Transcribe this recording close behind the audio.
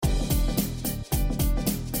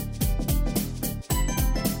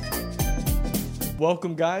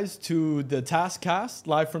Welcome, guys, to the Taskcast,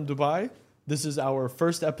 live from Dubai. This is our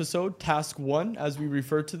first episode, Task 1, as we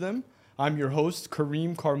refer to them. I'm your host,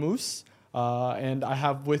 Kareem Karmous, and I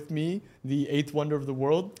have with me the eighth wonder of the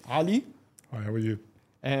world, Ali. Hi, how are you?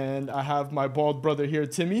 And I have my bald brother here,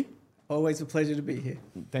 Timmy. Always a pleasure to be here.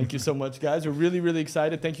 Thank you so much, guys. We're really, really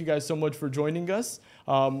excited. Thank you guys so much for joining us.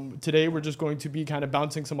 Today, we're just going to be kind of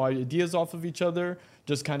bouncing some ideas off of each other,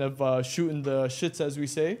 just kind of shooting the shits, as we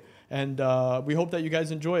say. And we hope that you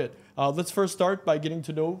guys enjoy it. Let's first start by getting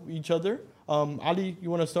to know each other. Ali, you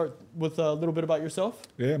want to start with a little bit about yourself?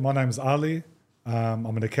 Yeah, my name's Ali. I'm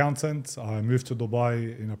an accountant. I moved to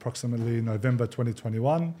Dubai in approximately November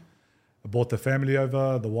 2021. I brought the family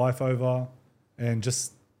over, the wife over, and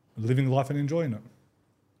just living life and enjoying it.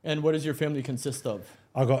 And what does your family consist of?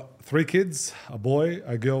 I got 3 kids, a boy,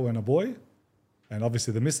 a girl, and a boy. And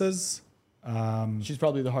obviously the missus. She's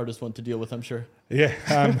probably the hardest one to deal with, I'm sure.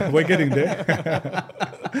 Yeah, we're getting there.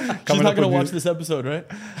 She's not going to watch this episode, right?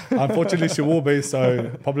 Unfortunately, she will be,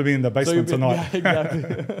 so probably be in the basement tonight. Yeah, exactly.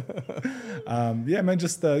 Yeah, man,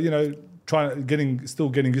 just, still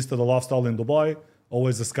getting used to the lifestyle in Dubai.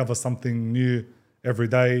 Always discover something new every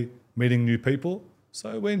day, meeting new people.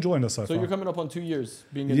 So we're enjoying it so far. So you're coming up on 2 years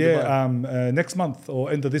being in Dubai? Yeah, next month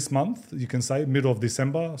or end of this month, you can say, middle of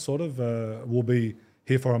December, sort of, we'll be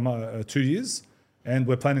here for 2 years. And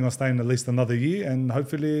we're planning on staying at least another year and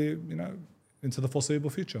hopefully, into the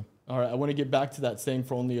foreseeable future. All right, I want to get back to that staying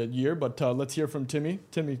for only a year, but let's hear from Timmy.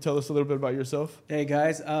 Timmy, tell us a little bit about yourself. Hey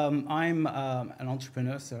guys, I'm an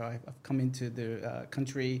entrepreneur, so I've come into the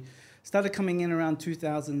country, started coming in around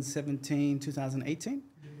 2017, 2018.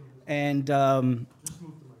 And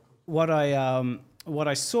what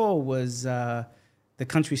I saw was the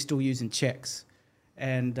country still using checks.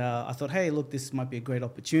 And I thought, hey, look, this might be a great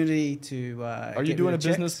opportunity to Are you doing a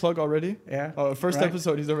business plug already? Yeah. First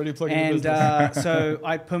episode, he's already plugging the business. And so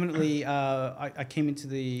I permanently, I came into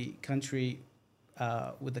the country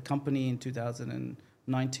with the company in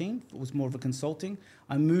 2019. It was more of a consulting.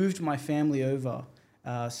 I moved my family over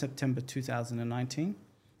September 2019.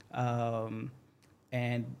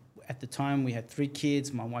 And at the time, we had 3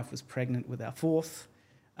 kids. My wife was pregnant with our 4th.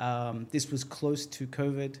 This was close to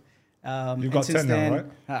COVID. You've got 10 now,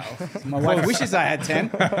 right? My wife wishes I had 10,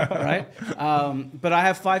 right? But I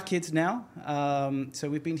have 5 kids now. So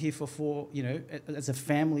we've been here for 4, as a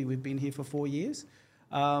family, we've been here for 4 years.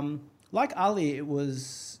 Like Ali, it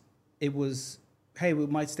was, hey, we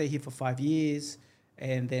might stay here for 5 years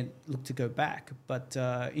and then look to go back. But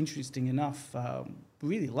interesting enough, we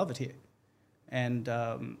really love it here. And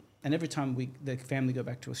every time the family go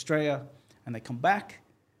back to Australia and they come back,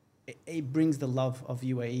 it brings the love of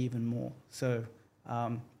UAE even more. So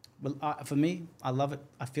for me, I love it.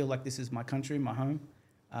 I feel like this is my country, my home,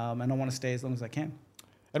 and I want to stay as long as I can.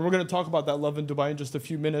 And we're going to talk about that love in Dubai in just a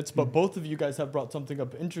few minutes, but both of you guys have brought something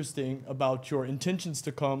up interesting about your intentions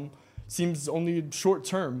to come. Seems only short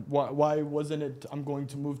term. Why wasn't it, I'm going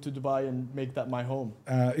to move to Dubai and make that my home?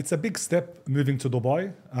 It's a big step moving to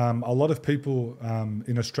Dubai. A lot of people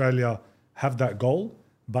in Australia have that goal,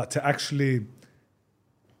 but to actually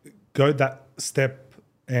go that step,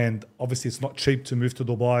 and obviously it's not cheap to move to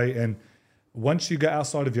Dubai. And once you get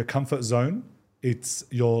outside of your comfort zone,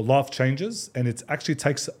 your life changes, and it actually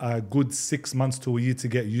takes a good 6 months to a year to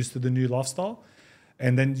get used to the new lifestyle.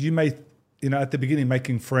 And then you may, at the beginning,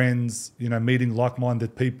 making friends, meeting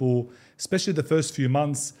like-minded people, especially the first few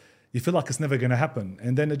months, you feel like it's never going to happen.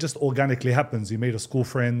 And then it just organically happens. You meet a school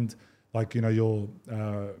friend, like,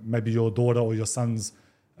 maybe your daughter or your son's,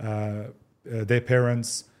 their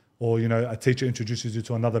parents, or, a teacher introduces you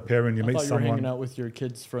to another parent, you meet someone. You were hanging out with your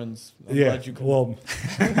kids' friends. I'm yeah, glad you could. Well,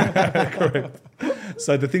 correct.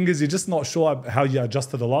 So the thing is, you're just not sure how you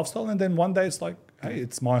adjust to the lifestyle. And then one day it's like, hey,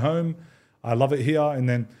 it's my home. I love it here. And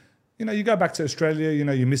then, you go back to Australia,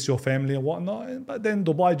 you miss your family and whatnot. But then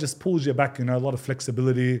Dubai just pulls you back, a lot of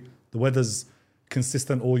flexibility. The weather's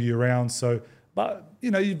consistent all year round. So, but,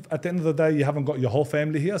 at the end of the day, you haven't got your whole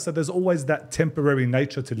family here. So there's always that temporary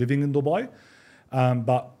nature to living in Dubai.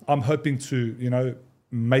 But I'm hoping to,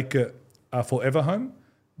 make it a forever home.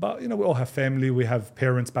 But, we all have family. We have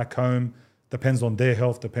parents back home. Depends on their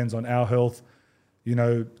health, depends on our health.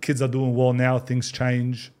 Kids are doing well now. Things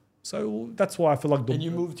change. So that's why I feel like... And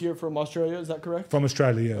you moved here from Australia, is that correct? From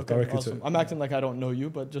Australia, yeah. Okay, directly awesome. to... I'm acting like I don't know you,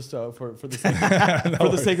 but just for the sake, for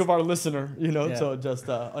the sake of our listener, Yeah. So just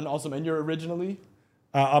an awesome... And you're originally?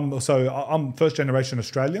 I'm first generation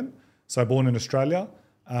Australian, so born in Australia.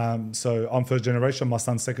 So I'm first generation, my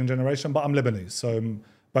son's second generation, but I'm Lebanese. So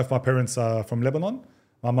both my parents are from Lebanon.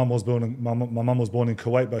 My mum was born in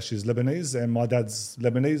Kuwait, but she's Lebanese, and my dad's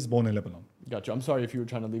Lebanese, born in Lebanon. Gotcha. I'm sorry if you were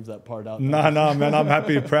trying to leave that part out. No, man, I'm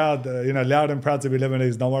happy, proud, loud and proud to be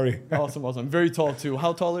Lebanese. Don't worry. Awesome. Very tall too.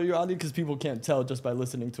 How tall are you, Ali? Because people can't tell just by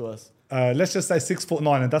listening to us. Let's just say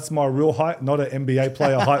 6'9", and that's my real height, not an NBA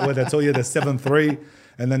player height where they tell you they're 7'3",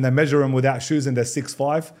 and then they measure them without shoes and they're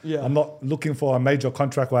 6'5". Yeah. I'm not looking for a major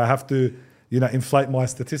contract where I have to, inflate my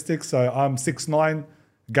statistics. So I'm 6'9",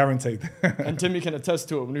 guaranteed. And Timmy can attest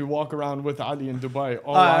to it when we walk around with Ali in Dubai.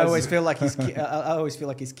 I always feel like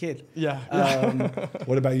his kid. Yeah.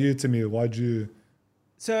 What about you, Timmy? Why'd you?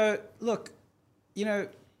 So look,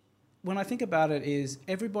 when I think about it, is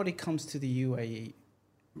everybody comes to the UAE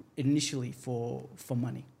initially for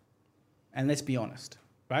money, and let's be honest,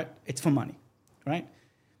 right? It's for money, right?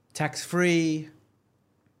 Tax free.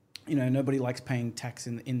 Nobody likes paying tax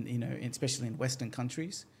in especially in Western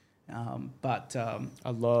countries. But I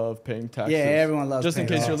love paying taxes. yeah, everyone loves. Just in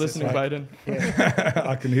paying case you're taxes, listening, right? Biden. Yeah.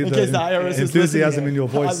 I can hear In case the IRS is enthusiasm listening. in your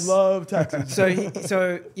voice. I love taxes.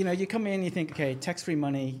 So you come in, you think, okay, tax-free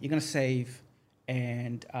money, you're going to save,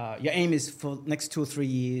 and your aim is for next 2 or 3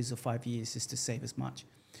 years or 5 years is to save as much.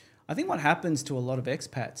 I think what happens to a lot of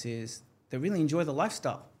expats is they really enjoy the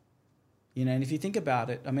lifestyle, and if you think about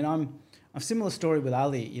it, I mean, I'm a similar story with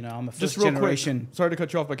Ali. I'm a first generation. Quick, sorry to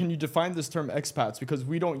cut you off, but can you define this term expats? Because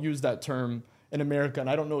we don't use that term in America, and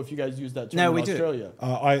I don't know if you guys use that term in Australia.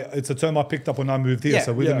 It's a term I picked up when I moved here,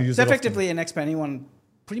 so we didn't use so it effectively an expat, anyone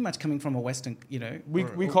pretty much coming from a Western,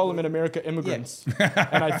 We call them in America immigrants.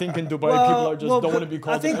 And I think in Dubai, people don't want to be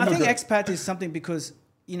called I think immigrants. expat is something because,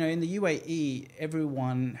 in the UAE,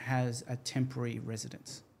 everyone has a temporary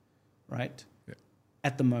residence, right? Yeah.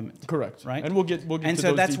 At the moment. Correct. Right? And we'll get and to so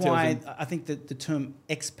those that's details why I think that the term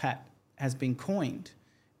expat has been coined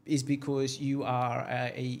is because you are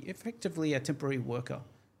effectively a temporary worker,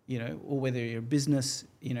 or whether you're a business,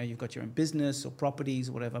 you've got your own business or properties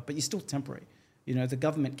or whatever, but you're still temporary. The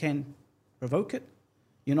government can revoke it.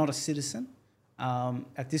 You're not a citizen.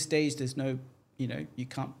 At this stage, there's no, you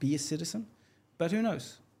can't be a citizen. But who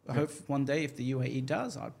knows? I hope one day if the UAE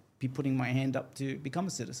does, I'll be putting my hand up to become a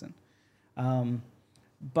citizen.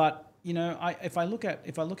 But if I look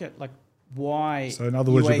at like why. So in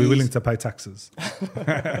other words, you'll be willing to pay taxes.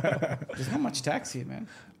 There's not much tax here, man.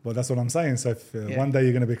 Well, that's what I'm saying. So if one day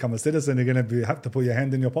you're going to become a citizen, you're going to have to put your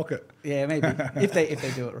hand in your pocket. Yeah, maybe if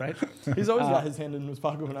they do it right. He's always got his hand in his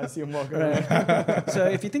pocket when I see him walking around. So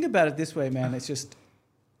if you think about it this way, man, it's just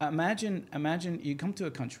imagine you come to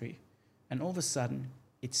a country, and all of a sudden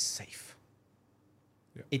it's safe.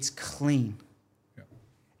 Yeah. It's clean. Yeah.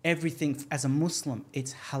 Everything as a Muslim,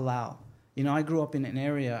 it's halal. I grew up in an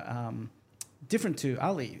area different to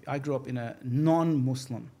Ali. I grew up in a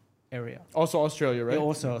non-Muslim area. Also Australia, right? Yeah,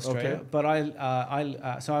 also Australia. Okay.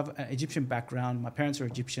 But so I have an Egyptian background. My parents are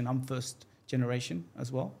Egyptian. I'm first generation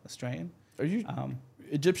as well, Australian. Are you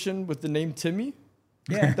Egyptian with the name Timmy?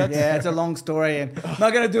 Yeah, it's a long story, and I'm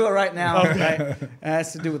not going to do it right now. Okay. Right? It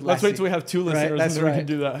has to do with Let's wait till we have 2 listeners, That's and then right. we can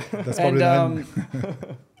do that. That's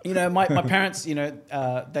probably my parents,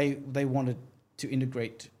 they wanted to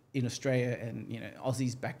integrate in Australia, and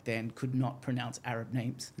Aussies back then could not pronounce Arab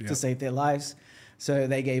names to save their lives, so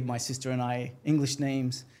they gave my sister and I English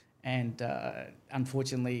names, and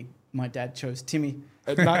unfortunately, my dad chose Timmy.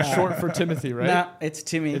 Not short for Timothy, right? No, it's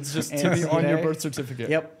Timmy. It's just Timmy on your birth certificate.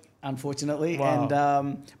 Yep. Unfortunately, wow.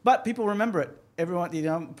 And but people remember it. Everyone,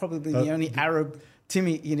 probably the only Arab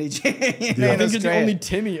Timmy in Egypt. I think you're the only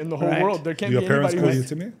Timmy in the whole world. There can't be anybody. Your parents call you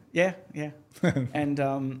Timmy? Yeah. And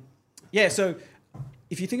so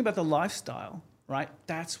if you think about the lifestyle, right,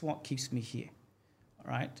 that's what keeps me here,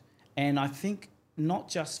 right? And I think not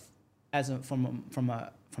just from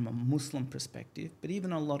a Muslim perspective, but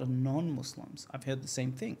even a lot of non-Muslims, I've heard the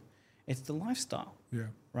same thing. It's the lifestyle,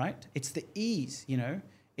 right? It's the ease,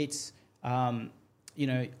 It's,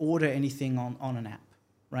 order anything on an app,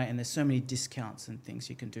 right? And there's so many discounts and things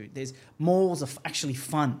you can do. There's malls are actually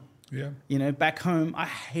fun. Yeah. Back home, I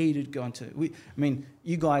hated going to.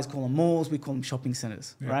 You guys call them malls, we call them shopping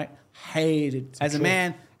centers, right? Hated as a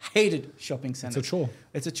man, hated shopping centers.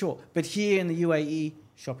 It's a chore. But here in the UAE,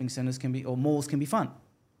 shopping centers or malls can be fun,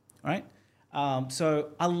 right?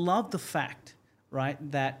 So I love the fact, right,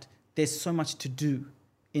 that there's so much to do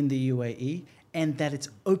in the UAE, and that it's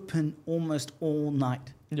open almost all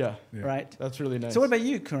night. Yeah. Right? That's really nice. So what about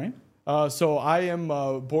you, Kareem? So I am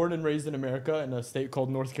born and raised in America in a state called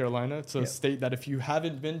North Carolina. It's a state that if you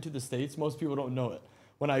haven't been to the States, most people don't know it.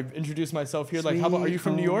 When I introduce myself here, like, how about, are you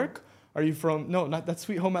from New York? Are you from? No, not that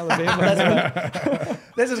Sweet Home Alabama.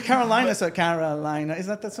 There's a Carolina, so Carolina. Is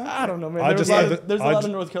that song? I don't know, man. I There's just a lot know of, there's a lot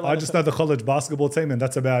of North Carolina. I just know the college basketball team, and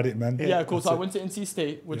that's about it, man. Yeah, cool. That's So I it. went to NC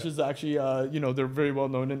State, which is actually, they're very well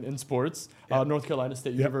known in sports. North Carolina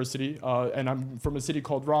State University, and I'm from a city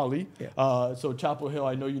called Raleigh. So Chapel Hill,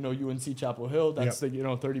 I know you know UNC Chapel Hill. That's the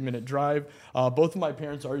 30-minute drive. Both of my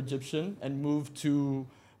parents are Egyptian and moved to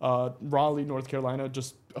Raleigh, North Carolina,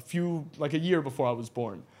 just a year before I was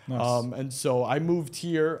born. Nice. And so I moved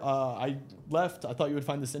here. I left. I thought you would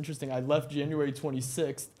find this interesting. I left January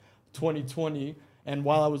 26th, 2020. And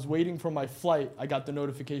while I was waiting for my flight, I got the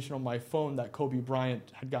notification on my phone that Kobe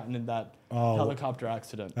Bryant had gotten in that helicopter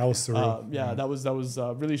accident. That was surreal. That was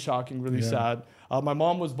really shocking, really sad. My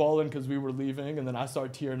mom was bawling because we were leaving, and then I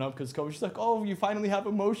started tearing up because Kobe. She's like, "Oh, you finally have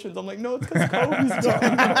emotions." I'm like, "No, it's because Kobe's gone."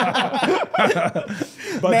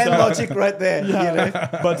 Man logic right there. Yeah. You know?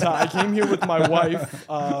 But I came here with my wife.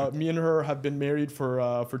 Me and her have been married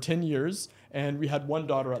for 10 years, and we had one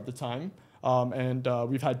daughter at the time. And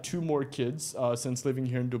we've had 2 more kids since living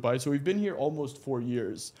here in Dubai. So we've been here almost 4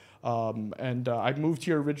 years. I moved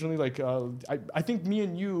here originally, I think me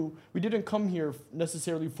and you, we didn't come here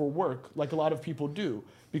necessarily for work like a lot of people do,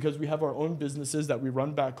 because we have our own businesses that we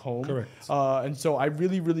run back home. Correct. And so I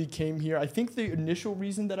really, really came here. I think the initial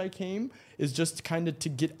reason that I came is just kind of to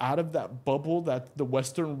get out of that bubble that the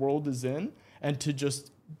Western world is in, and to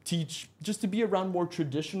just to be around more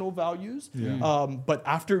traditional values. But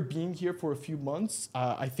after being here for a few months,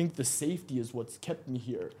 I think the safety is what's kept me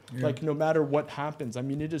here. Like, no matter what happens, I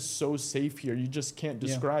mean, it is so safe here. You just can't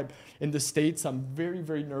describe. In the States, I'm very,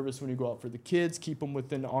 very nervous when you go out for the kids, keep them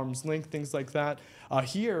within arm's length, things like that.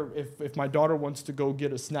 Here, if my daughter wants to go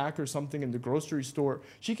get a snack or something in the grocery store,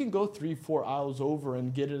 she can go 3-4 aisles over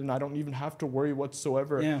and get it, and I don't even have to worry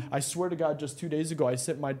whatsoever. I swear to God, just 2 days ago,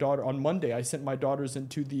 on Monday, I sent my daughters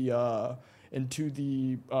into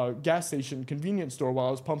the gas station convenience store while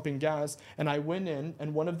I was pumping gas, and I went in,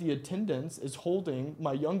 and one of the attendants is holding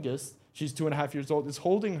my youngest. She's 2.5 years old, is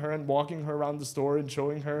holding her and walking her around the store and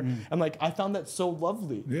showing her. And I found that so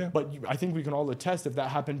lovely. But I think we can all attest, if that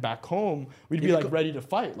happened back home, we'd be ready to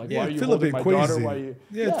fight. Like, why are you holding my daughter? Why are you?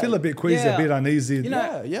 Feel a bit queasy, a bit uneasy.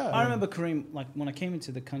 I remember, Kareem, like when I came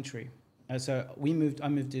into the country, so I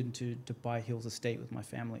moved into Dubai Hills Estate with my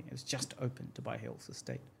family. It was just opened, Dubai Hills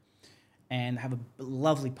Estate. And have a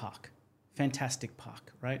lovely park, fantastic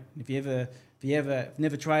park, right? If you ever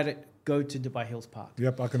never tried it, go to Dubai Hills Park.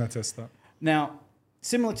 Yep, I can attest that. Now,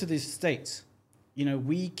 similar to the States,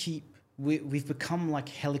 we've become like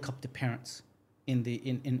helicopter parents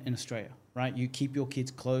in Australia, right? You keep your kids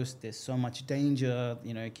close. There's so much danger.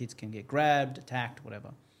 Kids can get grabbed, attacked,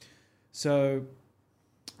 whatever. So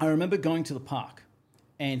I remember going to the park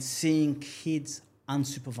and seeing kids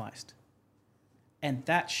unsupervised. And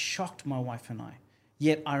that shocked my wife and I.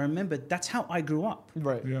 Yet I remember that's how I grew up.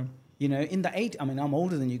 Right. Yeah. In the 80s, I mean, I'm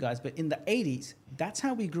older than you guys, but in the 80s, that's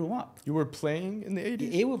how we grew up. You were playing in the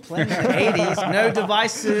 80s? You were playing in the 80s, no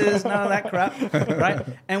devices, none of that crap, right?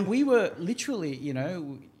 And we were literally,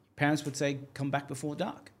 parents would say, come back before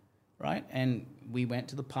dark, right? And we went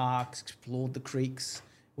to the parks, explored the creeks,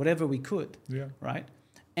 whatever we could, right?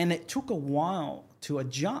 And it took a while to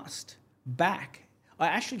adjust back. I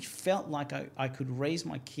actually felt like I could raise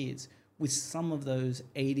my kids with some of those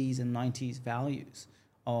 80s and 90s values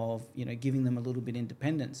of, giving them a little bit of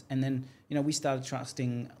independence. And then, we started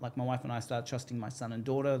trusting, like my wife and I started trusting my son and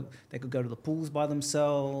daughter. They could go to the pools by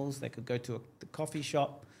themselves. They could go to the coffee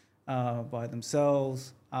shop by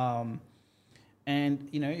themselves. And,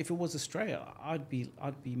 if it was Australia, I'd be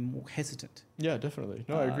more hesitant. Yeah, definitely.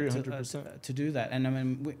 No, I agree 100%. To do that. And I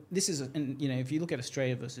mean, if you look at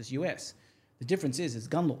Australia versus US, the difference is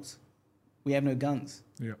gun laws. We have no guns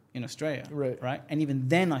in Australia, right? And even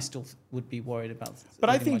then, I still would be worried about. But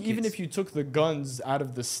I think even if you took the guns out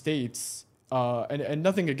of the States, and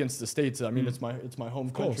nothing against the States, I mean, it's my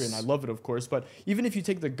home country, and I love it, of course. But even if you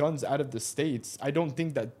take the guns out of the States, I don't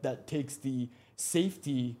think that takes the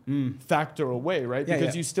safety factor away, right?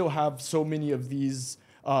 Because you still have so many of these.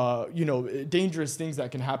 Dangerous things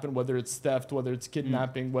that can happen, whether it's theft, whether it's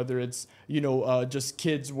kidnapping, whether it's, just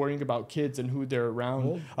kids worrying about kids and who they're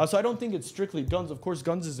around. So I don't think it's strictly guns. Of course,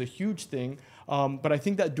 guns is a huge thing. But I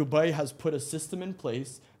think that Dubai has put a system in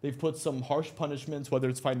place They've put some harsh punishments, whether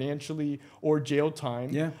it's financially or jail time.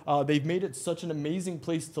 Yeah. They've made it such an amazing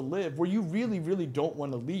place to live where you really, really don't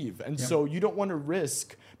want to leave. And so you don't want to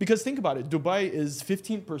risk, because think about it, Dubai is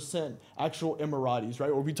 15% actual Emiratis, right?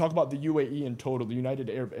 Or we talk about the UAE in total, the United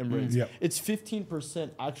Arab Emirates. Yeah. It's 15%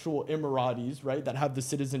 actual Emiratis, right, that have the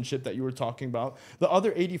citizenship that you were talking about. The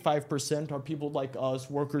other 85% are people like us,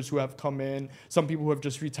 workers who have come in, some people who have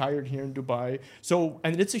just retired here in Dubai. So,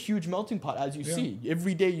 and it's a huge melting pot, as you see.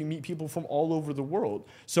 Every day you meet people from all over the world.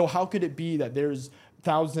 So how could it be that there's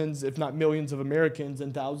thousands, if not millions, of Americans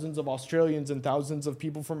and thousands of Australians and thousands of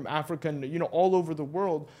people from Africa and, you know, all over the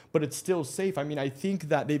world, but it's still safe? I mean, I think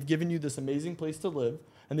that they've given you this amazing place to live,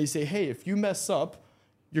 and they say, hey, if you mess up,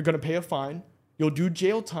 you're going to pay a fine, you'll do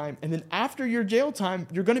jail time, and then after your jail time,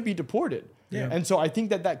 you're going to be deported. Yeah. And so I think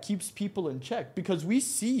that that keeps people in check, because we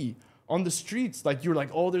see on the streets, like, you're like,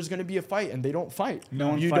 oh, there's going to be a fight, and they don't fight. No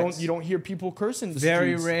one you fights. You don't hear people curse in the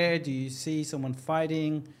Very streets. rare do you see someone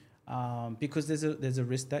fighting, because there's a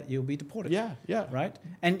risk that you'll be deported. Yeah, yeah. Right?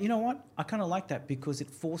 And you know what? I kind of like that, because it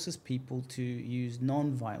forces people to use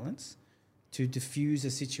non-violence to diffuse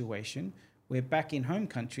a situation where back in home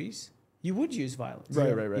countries, you would use violence. Right.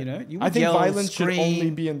 You know, you would I think yell, violence scream. should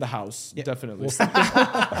only be in the house, Yeah. definitely.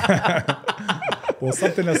 Well,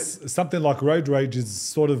 something like road rage is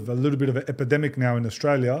sort of a little bit of an epidemic now in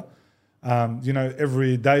Australia. You know,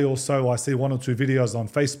 every day or so, I see 1 or 2 videos on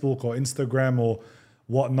Facebook or Instagram or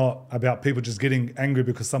whatnot about people just getting angry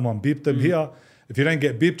because someone beeped them. Here, if you don't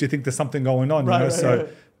get beeped, you think there's something going on. Right, you know? right,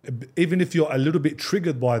 So even if you're a little bit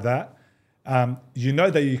triggered by that, you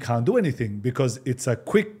know that you can't do anything, because it's a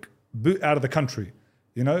quick boot out of the country.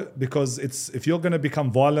 You know, because if you're going to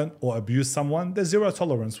become violent or abuse someone, there's zero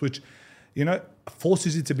tolerance, which, you know,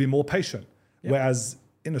 forces you to be more patient. Yeah. Whereas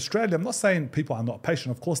in Australia, I'm not saying people are not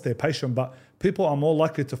patient. Of course they're patient, but people are more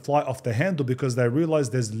likely to fly off the handle because they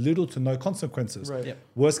realize there's little to no consequences. Right. Yep.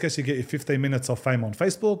 Worst case, you get your 15 minutes of fame on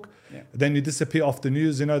Facebook, Yeah. then you disappear off the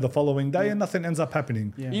news, you know, the following day, and nothing ends up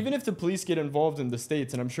happening. Yeah. Even if the police get involved in the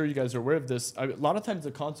States, and I'm sure you guys are aware of this, a lot of times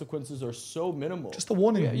the consequences are so minimal. Just a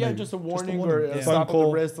warning. Yeah, maybe. just a warning or warning. a Yeah. slap Phone on the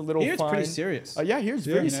call. wrist, a little Here it's fine. pretty serious. Yeah, here's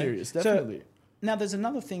Yeah. very You know? serious, So- definitely. Now, there's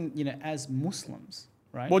another thing, you know, as Muslims,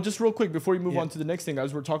 right? Well, just real quick before you move Yeah. on to the next thing,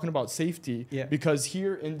 as we're talking about safety, Yeah. because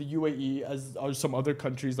here in the UAE, as are some other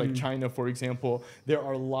countries like China, for example, there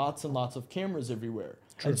are lots and lots of cameras everywhere.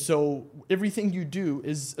 And so everything you do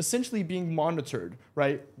is essentially being monitored,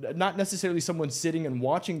 right? Not necessarily someone sitting and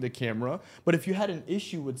watching the camera, but if you had an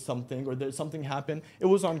issue with something or there's something happened, it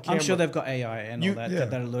was on camera. I'm sure they've got AI and You- all that, Yeah.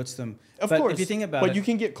 that alerts them. Of but course. if you think about but it, you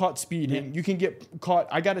can get caught speeding. Yeah. You can get caught.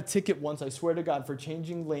 I got a ticket once, I swear to God, for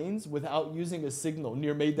changing lanes without using a signal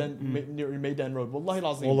near near Maidan Road. Wallahi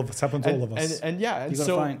al-Azim. All of it's happened to all of us. And yeah, and You got a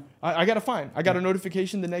so fine. I got a fine. I got a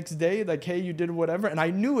notification the next day, like, hey, you did whatever. And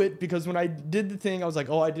I knew it because when I did the thing, I was like,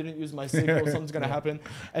 oh, I didn't use my signal. Something's going to happen.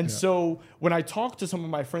 And so when I talked to some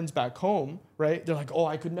of my friends back home, right, they're like, oh,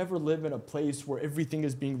 I could never live in a place where everything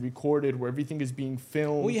is being recorded, where everything is being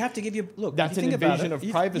filmed. well, you have to give your look. That's if you an think about invasion it, of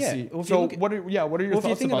you- privacy. Yeah, well, if you So look at- what are your well, if you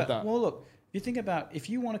thoughts think about that? Well, look, if you think about if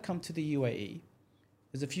you want to come to the UAE,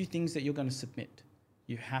 there's a few things that you're going to submit.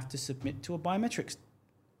 You have to submit to a biometrics.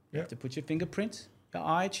 You Yeah. have to put your fingerprint, your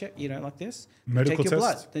eye check, you know, like this. They Medical take your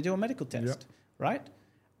test. blood. They do a medical test, Yeah. right?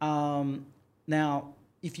 Now,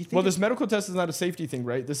 if you think Well, this medical test is not a safety thing,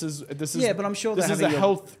 right? This is yeah, but I'm sure this they're is a having your-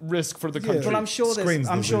 health risk for the Yeah. country. Well, I'm sure Screens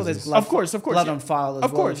there's diseases. blood, Of course, blood yeah. on file as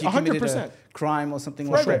Of well. course, if you committed 100%. a crime or something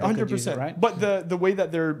like Right, that. right, they could use it, 100%. right? But the way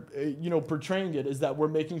that they're portraying it is that we're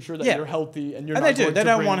making sure that Yeah. you're healthy and you're And not they do. going They to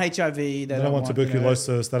don't bring- want HIV. They don't want you know,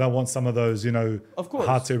 tuberculosis. They don't want some of those, you know, Of course.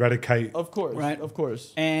 hard to eradicate. Of course, Right. of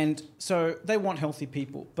course. And so they want healthy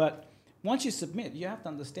people. But once you submit, you have to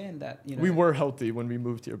understand that, you know. We were healthy when we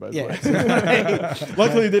moved here, by the Yeah. way.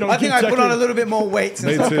 Luckily, they don't. I think keep I put on a checking. little bit more weight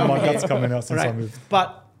since Me I've too. come My here. gut's coming out since I Right. moved.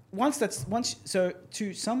 But so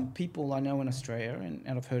to some people I know in Australia and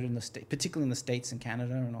I've heard in the state, particularly in the States and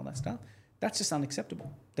Canada and all that stuff, that's just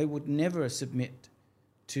unacceptable. They would never submit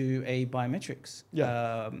to a biometrics,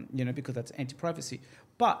 you know, because that's anti-privacy.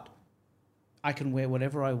 But I can wear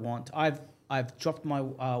whatever I want. I've dropped my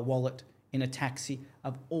wallet in a taxi.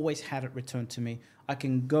 I've always had it returned to me. I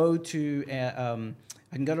can go to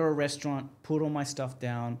a restaurant, put all my stuff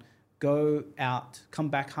down, go out, come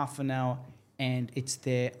back half an hour, and it's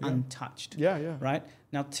there untouched. Yeah, yeah. Right?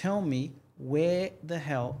 Now tell me, where the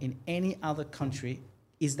hell in any other country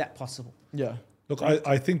is that possible? Yeah. Look,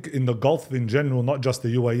 I think in the Gulf in general, not just the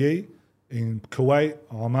UAE, in Kuwait,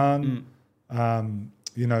 Oman,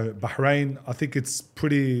 you know, Bahrain, I think it's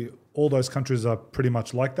all those countries are pretty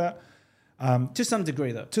much like that. To some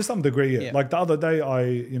degree, though. To some degree, yeah. Yeah. Like the other day, I,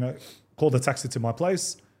 you know, called a taxi to my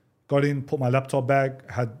place. got in, put my laptop bag,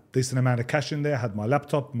 had decent amount of cash in there, had my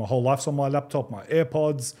laptop, my whole life's on my laptop, my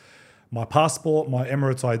AirPods, my passport, my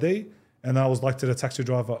Emirates ID. And then I was like to the taxi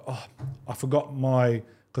driver, oh, I forgot my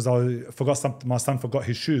something. My son forgot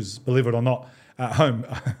his shoes, believe it or not, at home.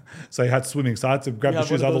 So he had swimming. So I had to grab the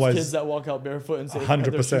shoes. One of those Otherwise, kids that walk out barefoot and say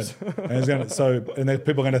 100%. And then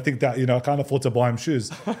people are going to think that, I can't afford to buy him shoes.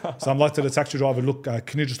 So I'm like to the taxi driver, look,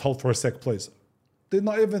 can you just hold for a sec, please? Did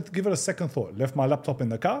not even give it a second thought. Left my laptop in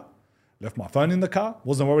the car, left my phone in the car.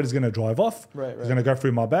 Wasn't worried he's going to drive off. Right. He's going to go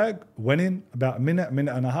through my bag. Went in about a minute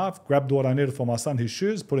and a half, grabbed what I needed for my son, his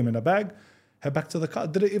shoes, put him in a bag, head back to the car.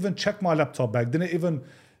 Didn't even check my laptop bag. Didn't even,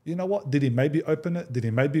 you know what? Did he maybe open it? Did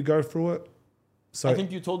he maybe go through it? So I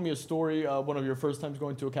think you told me a story, one of your first times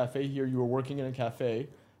going to a cafe here. You were working in a cafe,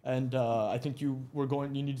 and I think you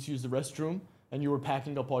needed to use the restroom, and you were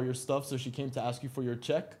packing up all your stuff, so she came to ask you for your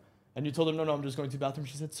check. And you told her, no, I'm just going to the bathroom.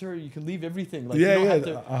 She said, sir, you can leave everything. Like, you don't have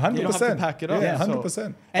to 100%. You don't have to pack it up. Yeah, 100%.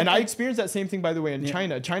 So, and I experienced that same thing, by the way, in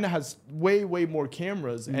China. China has way, way more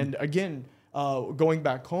cameras. And again, going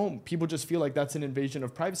back home, people just feel like that's an invasion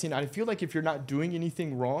of privacy. And I feel like if you're not doing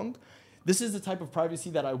anything wrong, this is the type of privacy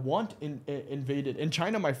that I want invaded. In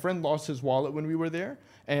China, my friend lost his wallet when we were there,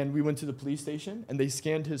 and we went to the police station, and they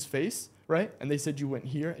scanned his face, right? And they said, you went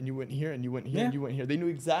here, and you went here, and you went here, and you went here. They knew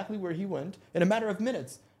exactly where he went in a matter of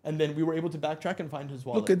minutes. And then we were able to backtrack and find his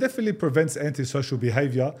wallet. Look, it definitely prevents antisocial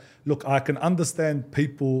behavior. Look, I can understand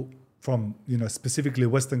people from, specifically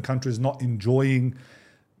Western countries not enjoying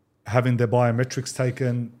having their biometrics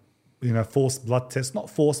taken, forced blood tests. Not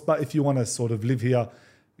forced, but if you want to sort of live here,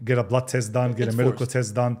 get a blood test done, get a medical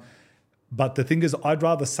test done. But the thing is, I'd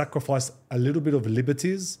rather sacrifice a little bit of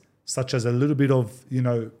liberties, such as a little bit of,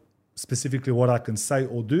 specifically what I can say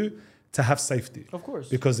or do, to have safety. Of course.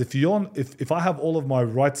 Because if I have all of my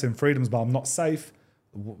rights and freedoms, but I'm not safe,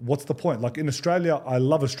 what's the point? Like in Australia, I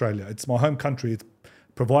love Australia. It's my home country. It's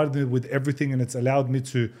provided me with everything, and it's allowed me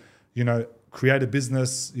to, create a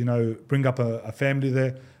business, bring up a family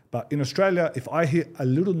there. But in Australia, if I hear a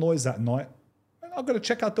little noise at night, I've got to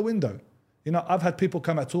check out the window. I've had people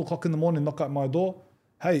come at 2 o'clock in the morning, knock at my door.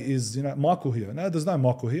 Hey, is Michael here? No, there's no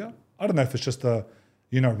Michael here. I don't know if it's just a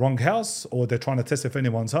wrong house, or they're trying to test if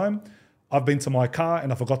anyone's home. I've been to my car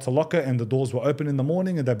and I forgot to lock it, and the doors were open in the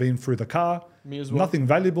morning, and they've been through the car. Me as well. Nothing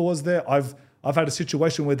valuable was there. I've had a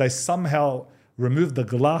situation where they somehow removed the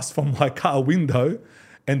glass from my car window,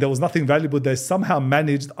 and there was nothing valuable. They somehow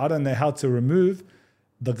managed, I don't know how, to remove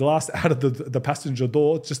the glass out of the passenger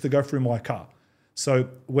door just to go through my car. So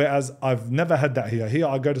whereas I've never had that here. Here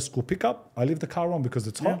I go to school pickup, I leave the car on because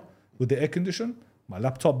it's hot with the air condition. My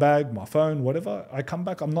laptop bag, my phone, whatever, I come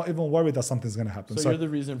back, I'm not even worried that something's going to happen. So you're the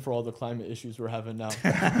reason for all the climate issues we're having now.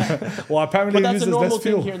 Well, apparently but that's it uses a normal less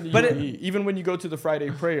fuel. thing here in the UAE. Even when you go to the Friday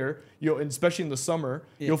prayer, and especially in the summer,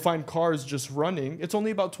 you'll find cars just running. It's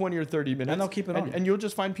only about 20 or 30 minutes. And they'll keep it on. And you'll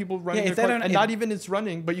just find people running their car. And not even it's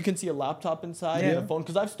running, but you can see a laptop inside and a phone.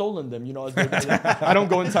 Because I've stolen them, I don't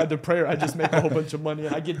go inside the prayer. I just make a whole bunch of money.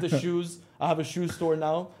 And I get the shoes. I have a shoe store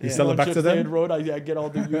now. You sell it back to them? Road, I get all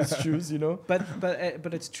the used shoes,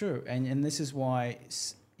 But it's true. And this is why,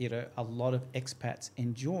 a lot of expats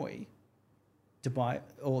enjoy Dubai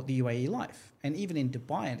or the UAE life. And even in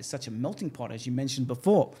Dubai, and it's such a melting pot, as you mentioned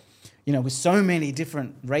before, with so many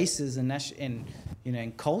different races and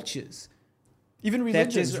and cultures. Even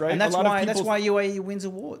religions, right? And that's why UAE wins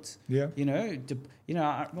awards. Yeah.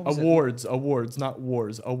 Awards, not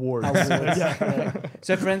wars. Awards. Yeah.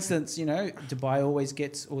 So, for instance, Dubai always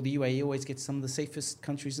gets, or the UAE always gets, some of the safest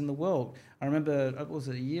countries in the world. I remember, was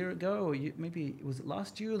it a year ago, or maybe was it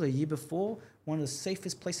last year or the year before? One of the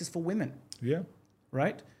safest places for women. Yeah.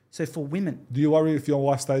 Right. So for women. Do you worry if your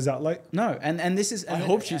wife stays out late? No, and this is. I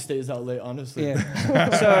hope she stays out late, honestly. Yeah.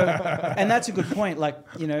 So, and that's a good point. Like,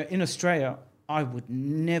 in Australia, I would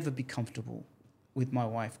never be comfortable with my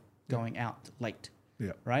wife going out late.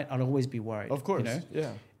 Yeah. Right? I'd always be worried. Of course.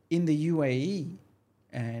 Yeah. In the UAE,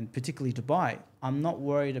 and particularly Dubai, I'm not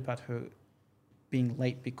worried about her being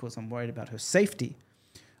late because I'm worried about her safety.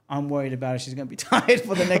 I'm worried about her. She's going to be tired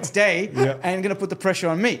for the next day and going to put the pressure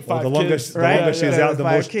on me. Well, the longer she's out,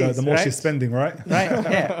 the more she's spending, right? Right,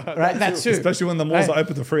 yeah. Right, that's true. Especially when the malls are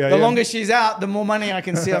open to 3 a.m. The longer she's out, the more money I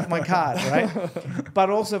can see off my card, right? But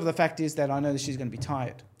also the fact is that I know that she's going to be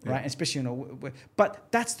tired, right? Especially, but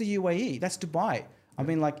that's the UAE. That's Dubai. I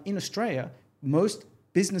mean, like in Australia, most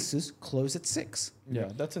businesses close at 6. Yeah,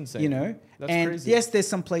 that's insane. You know, That's and crazy. yes, there's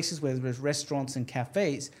some places where there's restaurants and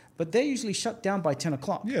cafes, but they're usually shut down by 10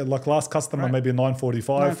 o'clock. Yeah, like last customer, Right. maybe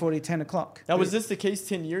 9:45. 9:40, 10 o'clock. Now, was this the case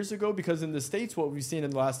 10 years ago? Because in the States, what we've seen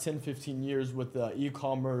in the last 10, 15 years with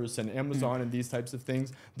e-commerce and Amazon and these types of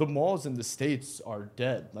things, the malls in the States are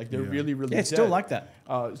dead. Like, they're Yeah. really, really Yeah, it's dead. still like that.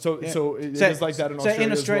 So it is like that in so Australia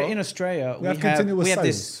in Australia, as well? in Australia, We have continuous we have sales,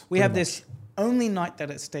 this pretty this only night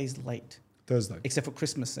that it stays late, Thursday. except for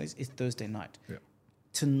Christmas days, is Thursday night Yeah.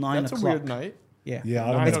 to 9 That's o'clock. a weird night. Yeah, Yeah, I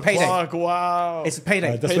don't 9 know. It's payday. o'clock, wow. It's a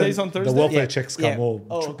payday. That's Paydays when on Thursday? The welfare Yeah. checks come. Yeah. Well,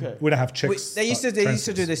 Oh, okay. we don't have checks. They used to do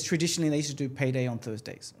transfers. this traditionally. They used to do payday on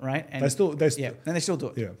Thursdays, right? And They still, yeah, and they still do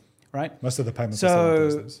it, yeah. right? Most of the payments are still on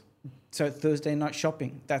So, Thursdays. so Thursday night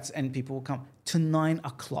shopping. And people will come to 9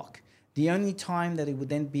 o'clock. The only time that it would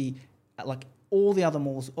then be like all the other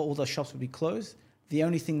malls, all the shops would be closed. The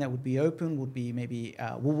only thing that would be open would be maybe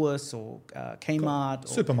Woolworths or Kmart, or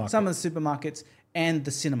Supermarket. some of the supermarkets, and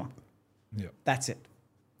the cinema. Yeah. That's it,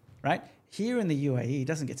 right? Here in the UAE, it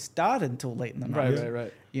doesn't get started until late in the night.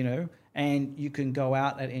 Right. You know, and you can go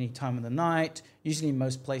out at any time of the night. Usually,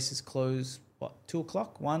 most places close 2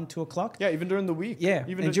 o'clock, 1, 2 o'clock. Yeah, even during the week. Yeah,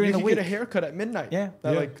 even and during you the could get a week. haircut at midnight. Yeah.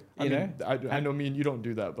 That, Yeah. like I You mean, know? I know me and you don't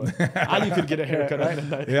do that, but Ali could get a haircut at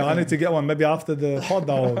midnight. Yeah, I need to get one. Maybe after the pod,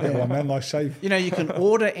 I'll get one, man. Like shave. You know, you can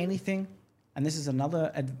order anything, and this is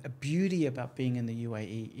another a beauty about being in the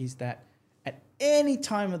UAE is that at any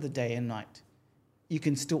time of the day and night, you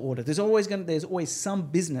can still order. There's always some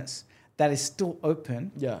business that is still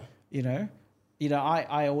open. Yeah. You know,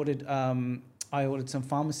 I ordered some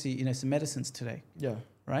pharmacy, some medicines today, Yeah.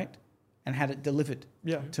 right, and had it delivered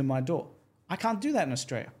Yeah. to my door. I can't do that in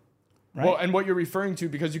Australia, right? Well, and what you're referring to,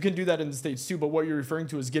 because you can do that in the States too, but what you're referring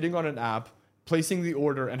to is getting on an app, placing the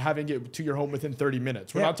order, and having it to your home within 30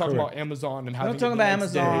 minutes. We're Yeah, not talking correct. about Amazon and We're having not talking it the about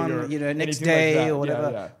next day Amazon, or next anything like day that. or whatever.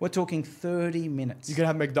 Yeah. We're talking 30 minutes. You can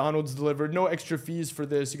have McDonald's delivered, no extra fees for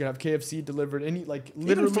this. You can have KFC delivered, literally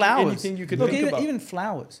even flowers. anything you could Look, think about. even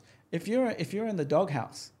flowers. If you're in the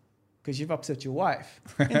doghouse because you've upset your wife,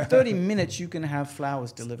 in 30 minutes you can have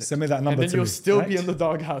flowers delivered. Send me that and number then to you'll me. still be Right? in the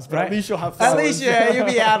doghouse, but Right. at least you'll have flowers. At least you'll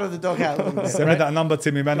be out of the doghouse. a little bit, Send me right? that number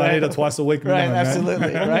to me, man. I need it twice a week Right, minimum, man.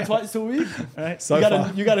 absolutely. Only Right? twice a week. Right. So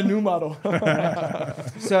far. You got a new model.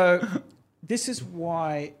 So this is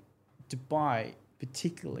why Dubai,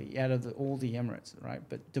 particularly out of all the Emirates, right?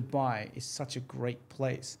 But Dubai is such a great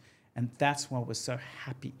place, and that's why we're so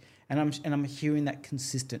happy. And I'm hearing that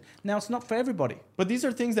consistent. Now it's not for everybody. But these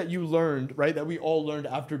are things that you learned, right? That we all learned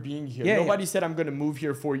after being here. Yeah, Nobody said I'm going to move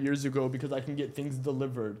here 4 years ago because I can get things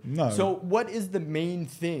delivered. No. So what is the main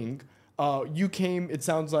thing? You came, it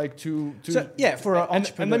sounds like, to So, yeah, for an and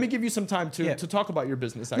entrepreneur. let me give you some time to, Yeah. to talk about your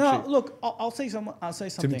business. Actually, No, look, I'll say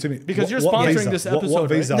something. To me, Because you're what sponsoring visa? this What episode,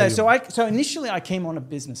 visa No, are you so on? initially I came on a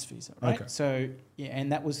business visa, right? Okay. So yeah,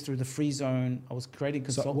 and that was through the Free Zone. I was creating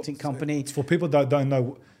a So consulting what- company. It's for people that don't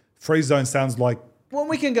know. Free zone sounds like Well,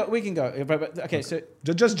 we can go. But, okay, so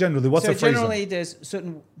just generally. What's so a free generally zone? there's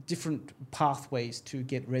certain different pathways to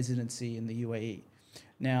get residency in the UAE.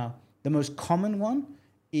 Now, the most common one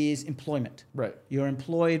is employment. right? You're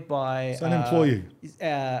employed by So an employee.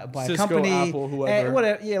 by Cisco, a company, Apple, whoever.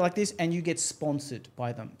 whatever, yeah, like this, and you get sponsored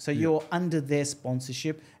by them. So you're under their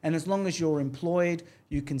sponsorship, and as long as you're employed,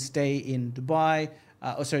 you can stay in Dubai.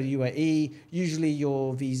 UAE. Usually,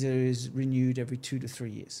 your visa is renewed every 2 to 3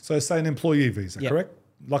 years. So say an employee visa, Yeah. correct?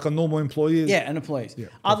 Like a normal employee. Yeah, and employees. Yeah.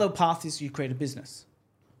 Other path is you create a business,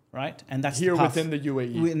 right? And that's Here the path within the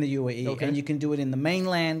UAE. within the UAE, Okay. and you can do it in the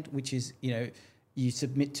mainland, which is you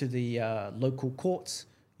submit to the local courts,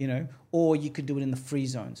 or you could do it in the free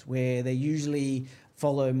zones where they usually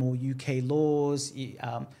follow more UK laws.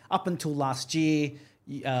 Up until last year,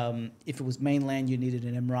 if it was mainland, you needed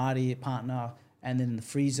an Emirati partner, and then in the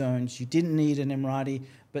free zones, you didn't need an Emirati.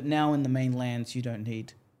 But now in the mainlands, you don't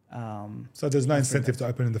need. So there's no incentive to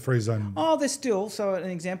open in the free zone. Oh, there's still. So an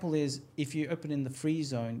example is if you open in the free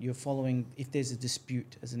zone, you're following. If there's a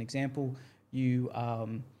dispute, as an example,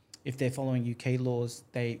 if they're following UK laws,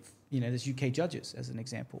 there's UK judges, as an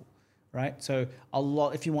example, right? So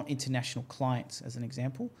if you want international clients, as an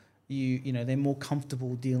example, they're more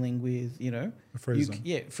comfortable dealing with free zone.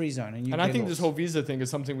 Yeah, free zone and UK And I think laws. this whole visa thing is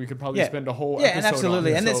something we could probably spend a whole and episode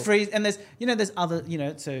absolutely, on. and there's So- free, and there's other,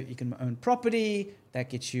 so you can own property that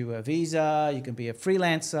gets you a visa. You can be a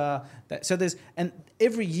freelancer. And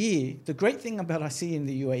every year, the great thing about I see in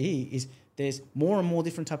the UAE is there's more and more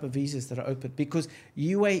different type of visas that are open because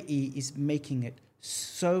UAE is making it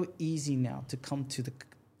so easy now to come to the,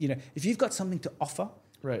 if you've got something to offer.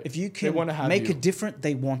 Right. If you They can wanna have make you. it different,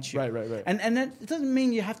 they want you. Right. And that doesn't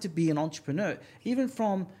mean you have to be an entrepreneur. Even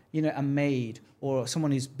from a maid or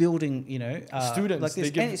someone who's building, Students, like they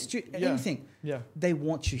this, give- yeah. anything. Yeah. They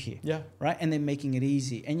want you here. Yeah. Right. And they're making it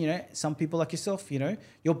easy. And, some people like yourself,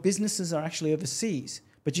 your businesses are actually overseas,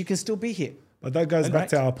 but you can still be here. But that goes back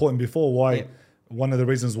to our point before, why Yeah. one of the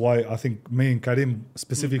reasons why I think me and Karim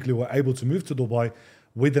specifically were able to move to Dubai,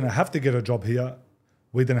 we didn't have to get a job here.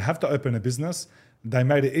 We didn't have to open a business. They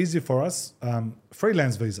made it easy for us.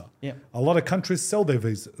 Freelance visa. Yeah. A lot of countries sell their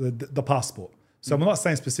visa, the passport. So I'm not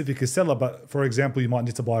saying specifically seller, but for example, you might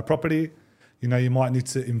need to buy a property. You might need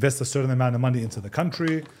to invest a certain amount of money into the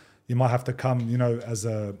country. You might have to come, as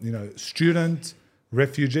a, student,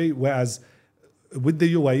 refugee. Whereas with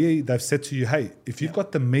the UAE, they've said to you, hey, if you've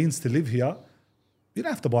got the means to live here, you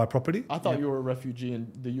don't have to buy a property. I thought you were a refugee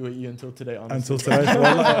in the UAE until today, honestly. Until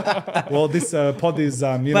today. Well, this pod is,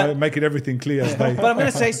 making everything clear as day. But I'm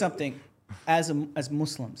going to say something as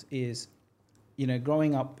Muslims is,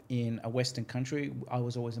 growing up in a Western country, I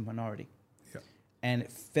was always a minority. Yeah. And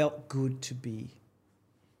it felt good to be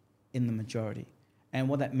in the majority. And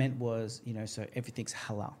what that meant was, so everything's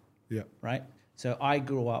halal, Yeah. right? So I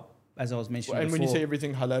grew up, as I was mentioning And before. when you say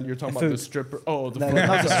everything halal, you're talking The about the food. stripper. Oh, the No, food.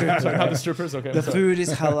 not the strippers. Sorry, not the strippers. Okay. The sorry. food is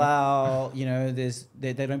halal.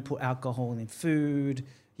 They don't put alcohol in food.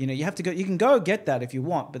 You have to go. You can go get that if you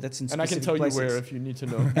want, but that's in And I specific can tell places. you where if you need to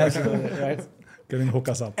know. Absolutely, right? Getting hook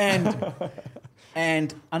us up.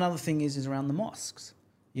 And another thing is around the mosques.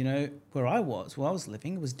 Where I was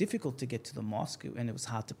living, it was difficult to get to the mosque and it was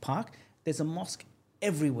hard to park. There's a mosque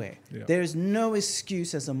everywhere. Yeah. There is no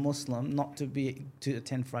excuse as a Muslim not to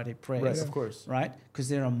attend Friday prayers. Right, of course. Right? Because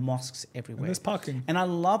there are mosques And everywhere. there's parking. And I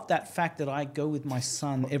love that fact that I go with my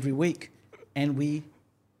son every week and we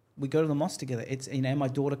go to the mosque together. It's,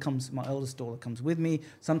 my eldest daughter comes with me.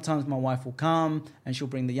 Sometimes my wife will come and she'll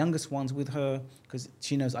bring the youngest ones with her because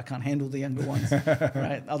she knows I can't handle the younger ones,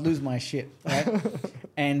 right? I'll lose my shit, right?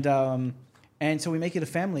 And so we make it a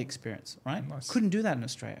family experience, right? Nice. Couldn't do that in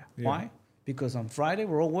Australia. Yeah. Why? Because on Friday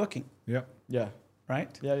we're all working, Yeah. Yeah. right?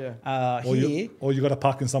 Yeah, yeah. Here, Or you got to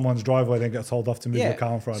park in someone's driveway, then get told off to move your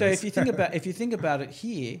car on Fridays. so if you think about it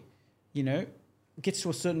here, it gets to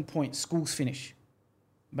a certain point, schools finish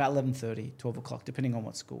about 11:30, 12 o'clock, depending on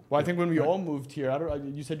what school. Well, I think when we all moved here,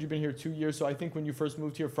 you said you've been here 2 years, so I think when you first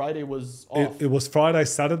moved here, Friday was off. It was Friday,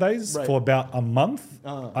 Saturdays Right. for about a month.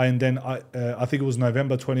 And then I think it was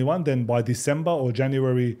November 21. Then by December or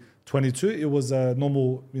January 22, it was a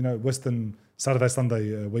normal, Western Saturday,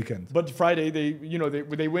 Sunday weekend. But Friday,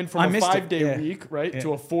 they went I from a missed it, 5-day yeah. week, right, Yeah.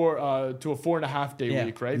 to a 4.5 day Yeah.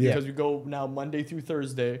 week, right? Yeah. Because we go now Monday through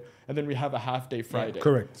Thursday, and then we have a half day Friday.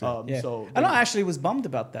 Correct. Yeah. So And I actually was bummed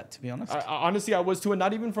about that, to be honest. honestly, I was too, and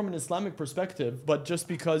not even from an Islamic perspective, but just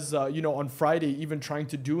because on Friday, even trying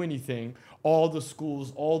to do anything, all the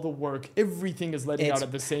schools, all the work, everything is letting It's out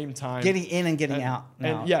at the same time. Getting in and getting out.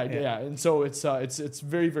 Now. And yeah, and so it's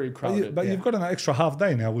very, very crowded. But you've got an extra half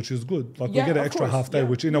day now, which is good. Like Yeah, we get an of extra course, half day, yeah,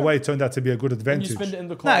 which in a way turned out to be a good And advantage. you spend it in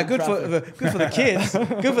the car. No, in good traffic. for the kids.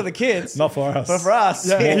 Good for the kids. Not for us. But for us.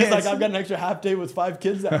 Yeah, he's yes. like, I've got an extra half day with 5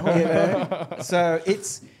 kids at home. So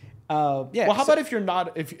it's Well, how about if you're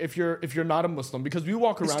not if you're not a Muslim? Because we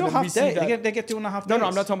walk it's around still and we half see day. that. They get 2.5 days. No,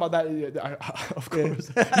 I'm not talking about that. Of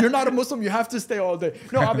course, you're not a Muslim. You have to stay all day.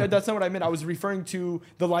 No, I mean, that's not what I meant. I was referring to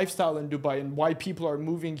the lifestyle in Dubai and why people are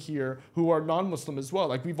moving here who are non-Muslim as well.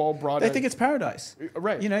 Like we've all brought. They think it's paradise.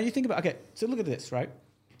 Right. You think about, okay, so look at this, right?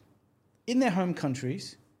 In their home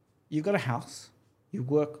countries, you've got a house, you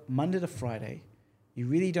work Monday to Friday, you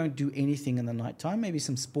really don't do anything in the nighttime, maybe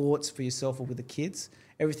some sports for yourself or with the kids.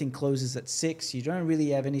 Everything closes at 6, you don't really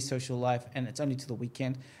have any social life, and it's only to the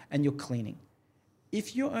weekend, and you're cleaning.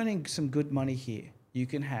 If you're earning some good money here, you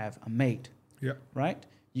can have a maid, Yeah. right?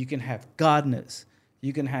 You can have gardeners.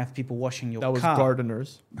 You can have people washing your That was car.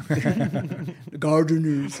 gardeners.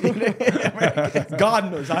 Gardeners.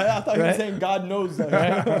 Gardeners. I thought you were Right? saying God knows that.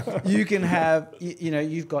 Right? You can have,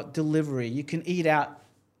 you've got delivery. You can eat out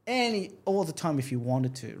all the time if you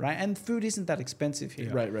wanted to, right? And food isn't that expensive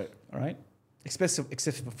here. Right. All right? Expensive,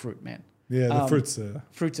 except for fruit, man. Yeah, the Um, fruits.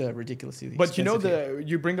 Fruits are ridiculously But you know expensive here.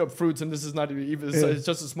 you bring up fruits, and this is not even it's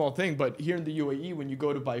just a small thing. But here in the UAE, when you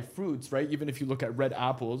go to buy fruits, right? Even if you look at red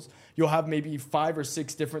apples, you'll have maybe 5 or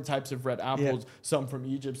 6 different types of red apples. Some from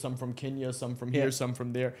Egypt, some from Kenya, some from here, some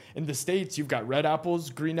from there. In the States, you've got red apples,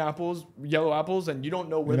 green apples, yellow apples, and you don't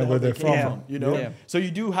know where You know the hell where they they're came from. from. You know, Yeah. so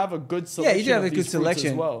you do have a good Yeah, selection. you do have of a good these fruits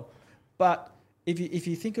selection. as well. But if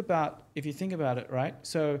you think about it, right?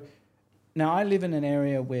 So now I live in an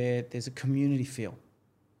area where there's a community feel,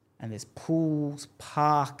 and there's pools,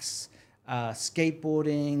 parks,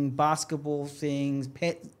 skateboarding, basketball things,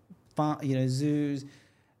 zoos.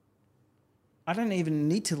 I don't even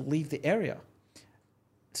need to leave the area.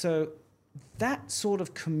 So that sort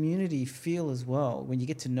of community feel as well, when you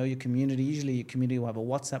get to know your community, usually your community will have a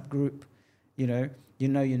WhatsApp group, you know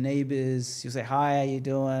your neighbors, you'll say, hi, how you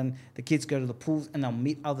doing? The kids go to the pools and they'll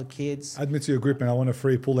meet other kids. Add me to your group and I want a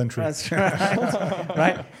free pool entry. That's right.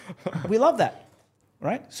 Right? We love that.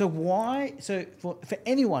 Right? So for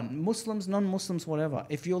anyone, Muslims, non-Muslims, whatever,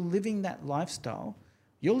 if you're living that lifestyle,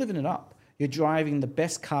 you're living it up. You're driving the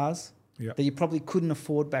best cars Yep. that you probably couldn't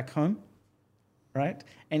afford back home. Right?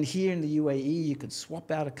 And here in the UAE, you could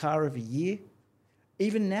swap out a car every year.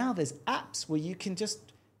 Even now, there's apps where you can just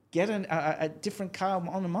get a different car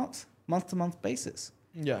on a month-to-month basis.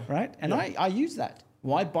 Yeah. Right? And Yeah. I use that.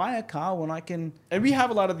 Why buy a car when I can... And we have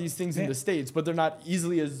a lot of these things in Yeah. the States, but they're not as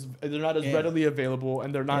Yeah. readily available,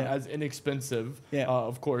 and they're not Yeah. as inexpensive, Yeah.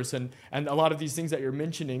 of course. And a lot of these things that you're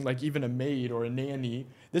mentioning, like even a maid or a nanny,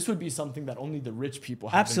 this would be something that only the rich people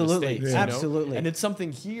have Absolutely. in the States. Yeah. You know? Absolutely. And it's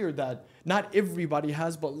something here that not everybody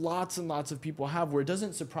has, but lots and lots of people have, where it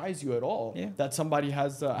doesn't surprise you at all Yeah. that somebody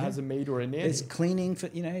has a maid or a nanny. There's cleaning for,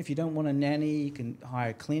 if you don't want a nanny, you can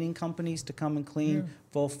hire cleaning companies to come and clean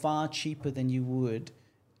for far cheaper than you would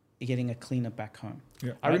getting a cleaner back home.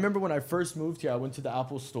 Yeah. I remember when I first moved here, I went to the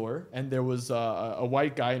Apple store and there was a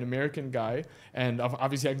white guy, an American guy. And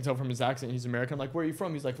obviously I can tell from his accent, he's American. I'm like, where are you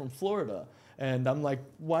from? He's like, from Florida. And I'm like,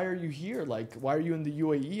 why are you here? Like, why are you in the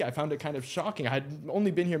UAE? I found it kind of shocking. I had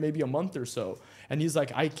only been here maybe a month or so. And he's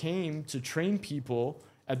like, I came to train people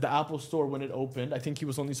at the Apple store when it opened. I think he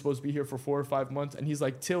was only supposed to be here for 4 or 5 months. And he's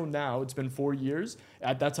like, till now, it's been 4 years.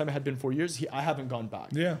 At that time, it had been 4 years. I haven't gone back.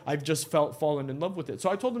 Yeah. I've just fallen in love with it. So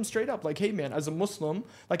I told him straight up, like, hey, man, as a Muslim,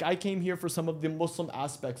 like, I came here for some of the Muslim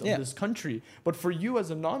aspects of this country. But for you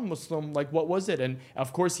as a non-Muslim, like, what was it? And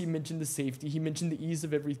of course, he mentioned the safety. He mentioned the ease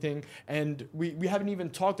of everything. And we haven't even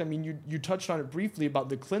talked. I mean, you touched on it briefly about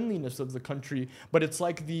the cleanliness of the country. But it's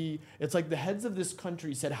like the heads of this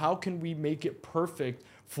country said, how can we make it perfect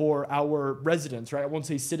for our residents, right? I won't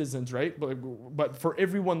say citizens, right? But for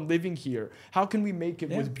everyone living here, how can we make it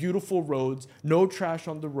with beautiful roads, no trash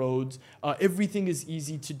on the roads, everything is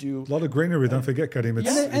easy to do. A lot of greenery, don't forget, Karim.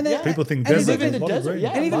 It's, then- people think and desert. even There's a the lot of desert, green.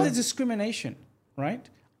 yeah. And even lot- the discrimination, right?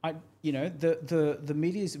 The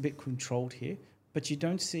media is a bit controlled here, but you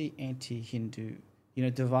don't see anti-Hindu.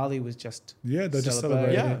 Diwali was just Yeah, they just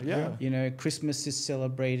celebrated. celebrate. Yeah. Christmas is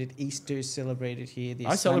celebrated, Easter is celebrated here.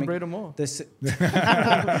 I celebrate them all.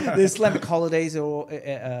 The Islamic holidays are,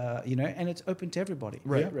 and it's open to everybody.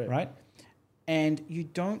 Right. And you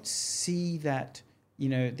don't see that,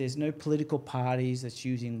 there's no political parties that's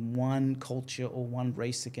using one culture or one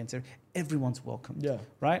race against it. Everyone's welcome. Yeah.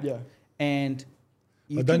 Right? Yeah. And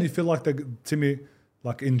But don't you feel like, to me,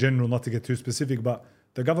 like in general, not to get too specific, but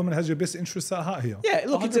the government has your best interests at heart here. yeah,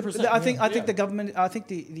 look, 100%, I think yeah. the government, I think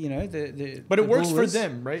the But it the works for rulers-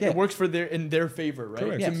 them, right? Yeah. It works in their favor, right?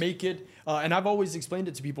 Correct. To Yes. make it, and I've always explained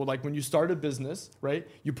it to people, like when you start a business, right?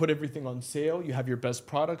 You put everything on sale, you have your best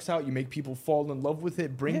products out, you make people fall in love with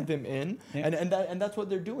it, bring Yeah. them in, Yeah. and that's what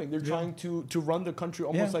they're doing. They're trying to run the country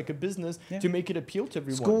almost Yeah. like a business Yeah. to make it appeal to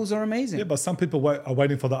everyone. Schools are amazing. Yeah, but some people are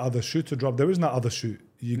waiting for the other shoe to drop. There is no other shoe.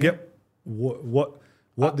 You get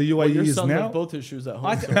what the UAE your is son now. left both his shoes at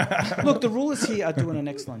home. Look, the rulers here are doing an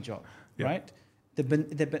excellent job, Yeah. right?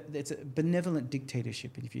 It's a benevolent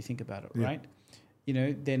dictatorship, if you think about it, Yeah. right?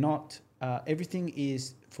 They're not, everything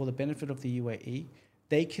is for the benefit of the UAE.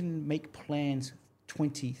 They can make plans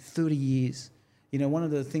 20, 30 years. One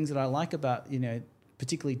of the things that I like about,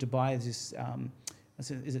 particularly Dubai is this,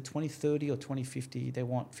 is it 2030 or 2050? They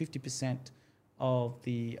want 50% of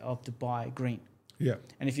Dubai green. Yeah,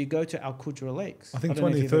 And if you go to Al Qudra Lakes, I think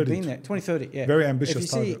don't know if you've ever 2030. been there. 2030, yeah. Very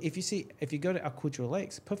ambitious target. If you go to Al Qudra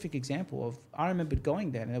Lakes, perfect example of. I remember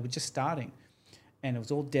going there and they were just starting, and it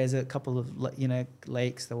was all desert, a couple of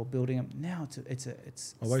lakes they were building them. Now it's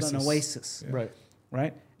an oasis, Yeah.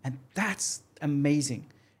 Right. and that's amazing.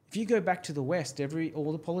 If you go back to the West,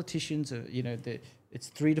 all the politicians are it's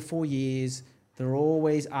 3 to 4 years. They're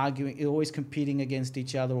always arguing, always competing against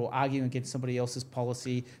each other or arguing against somebody else's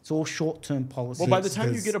policy. It's all short-term policy. Well, by the time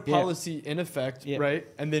you There's- get a policy in effect, Yeah. right,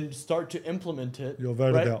 and then start to implement it, You're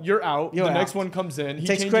voted right, out. you're out. You're the next out. one comes in. He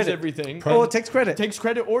Takes changes credit. everything. Oh, it takes credit. Takes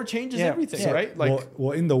credit or changes Yeah. everything, Yeah. right? Like,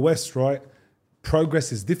 well, in the West, right,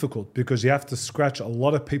 progress is difficult because you have to scratch a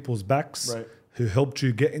lot of people's backs Right. who helped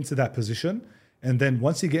you get into that position. And then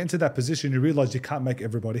once you get into that position, you realize you can't make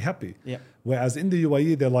everybody happy. Yeah. Whereas in the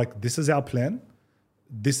UAE, they're like, this is our plan.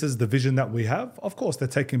 This is the vision that we have. Of course, they're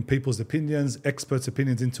taking people's opinions, experts'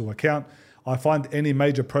 opinions into account. I find any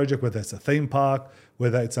major project, whether it's a theme park,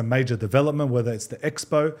 whether it's a major development, whether it's the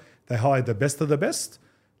expo, they hire the best of the best.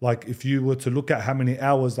 Like if you were to look at how many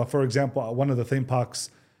hours, like for example, at one of the theme parks,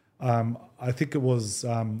 I think it was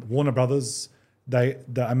Warner Brothers.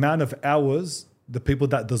 The amount of hours the people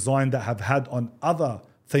that designed that have had on other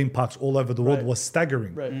theme parks all over the world Right. was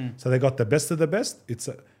staggering. Right. So they got the best of the best. It's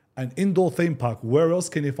an indoor theme park. Where else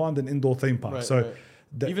can you find an indoor theme park? Right, So right.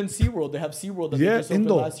 the- Even SeaWorld, they have SeaWorld that Yeah, they just opened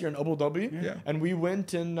indoor. last year in Abu Dhabi. Yeah. And we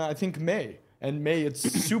went in, I think, May. And May, it's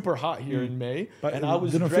super hot here in May. But And I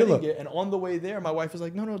was didn't feel dreading it. it. And on the way there, my wife was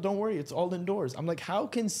like, no, don't worry. It's all indoors. I'm like, how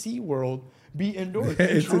can SeaWorld be indoors?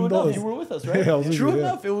 And It's true enough, indoors. you were with us, right? Yeah, I was with True you, yeah.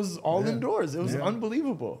 enough, it was all Yeah. indoors. It was Yeah.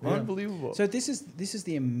 unbelievable. Yeah. Unbelievable. So this is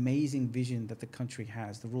the amazing vision that the country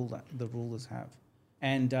has, the rulers have,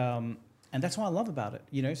 and that's what I love about it.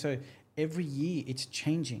 You know, so every year it's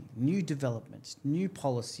changing, new developments, new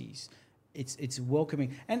policies. It's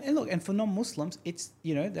welcoming, and look, and for non-Muslims, it's,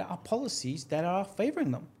 you know, there are policies that are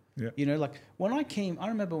favoring them. Yeah. You know, like I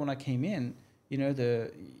remember when I came in, you know,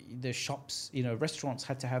 the shops, you know, restaurants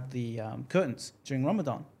had to have the curtains during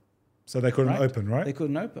Ramadan. so they couldn't Right. open, right? They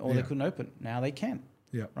couldn't open, or they Yeah. couldn't open. Now they can.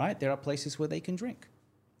 Yeah. Right. There are places where they can drink.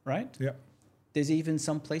 Right. Yeah. There's even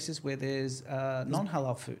some places where there's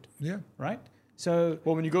non-halal food. Yeah. Right. So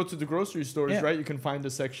Well, when you go to the grocery stores, Yeah. right, you can find a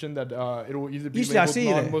section that it will either be usually I labeled see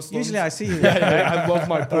you there. non-Muslims. Usually I see you Yeah, there. yeah, I love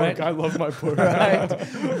my pork. Right. I love my pork. Right.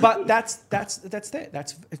 But that's there.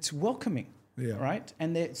 It's welcoming. Yeah. Right.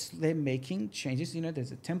 And they're making changes. You know,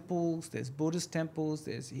 there's temples, there's Buddhist temples,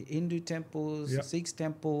 there's Hindu temples, Yeah. Sikh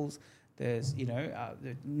temples. There's, you know,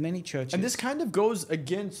 there are many churches. And this kind of goes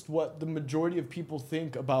against what the majority of people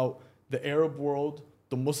think about the Arab world,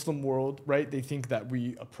 the Muslim world, right? They think that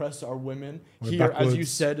we oppress our women. We're Here, as you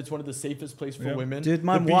backwards. said, it's one of the safest places for Yeah. women. Dude,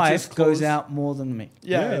 my The beach is wife goes closed. out more than me.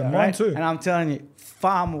 Yeah, mine Right? too. And I'm telling you,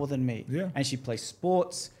 far more than me. Yeah. And she plays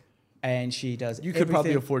sports, and she does. You could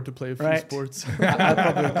probably everything. afford to play a few Right. sports. I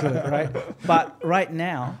probably could, right? But right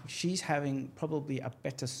now, she's having probably a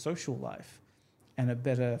better social life and a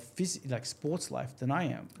better sports life than I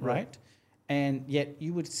am, right? Right. And yet,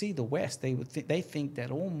 you would see the West. They think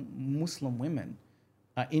that all Muslim women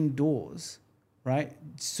are indoors, right,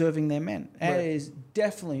 serving their men. That Right. is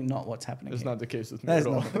definitely not what's happening. It's here. not the case with me That is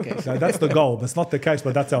at all. not the case. So that's the goal. It's not the case,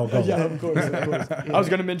 but that's our goal. Yeah, of course, of course. I was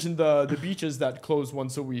gonna mention the beaches that close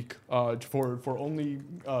once a week for only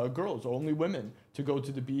girls or only women to go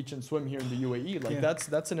to the beach and swim here in the UAE. Like Yeah.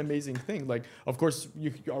 that's an amazing thing. Like, of course,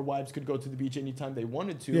 our wives could go to the beach anytime they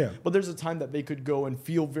wanted to. Yeah. But there's a time that they could go and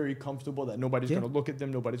feel very comfortable that nobody's Yeah. gonna look at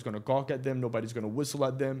them, nobody's gonna gawk at them, nobody's gonna whistle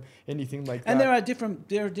at them, anything like that. And there are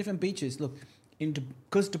different beaches. Look,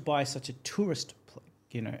 because Dubai is such a tourist,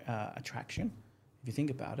 attraction. If you think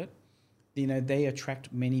about it, you know, they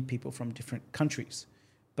attract many people from different countries.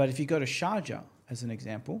 But if you go to Sharjah, as an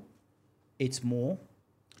example, it's more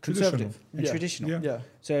conservative and Yeah. traditional. Yeah. yeah.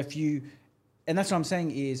 So and that's what I'm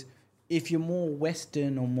saying is, if you're more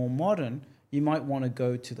Western or more modern, you might want to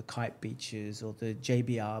go to the Kite beaches or the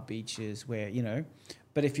JBR beaches, where, you know.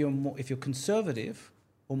 But if you're conservative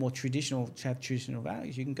or more traditional, have traditional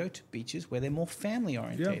values, you can go to beaches where they're more family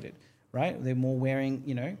orientated, right? They're more wearing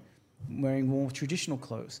more traditional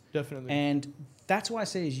clothes, Definitely. and that's why I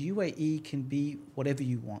say is UAE can be whatever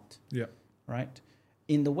you want, Yeah. right?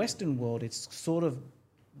 In the Western world, it's sort of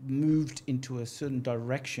moved into a certain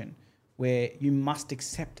direction where you must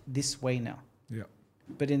accept this way now. Yeah.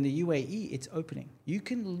 But in the UAE, it's opening. You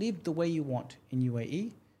can live the way you want in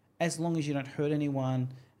UAE as long as you don't hurt anyone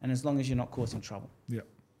and as long as you're not causing trouble. Yeah.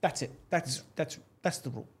 That's it. That's the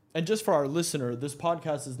rule. And just for our listener, this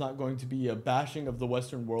podcast is not going to be a bashing of the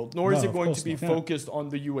Western world, nor is No, it of going to course be not. focused on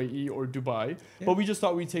the UAE or Dubai. Yeah. But we just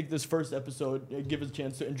thought we'd take this first episode, give us a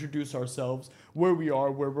chance to introduce ourselves, where we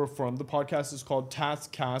are, where we're from. The podcast is called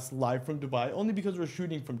Taskcast Live from Dubai, only because we're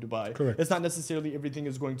shooting from Dubai. Correct. It's not necessarily everything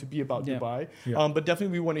is going to be about Yeah. Dubai. Yeah. But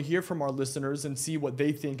definitely we want to hear from our listeners and see what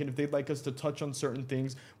they think. And if they'd like us to touch on certain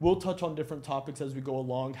things, we'll touch on different topics as we go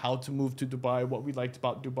along, how to move to Dubai, what we liked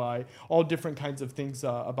about Dubai, all different kinds of things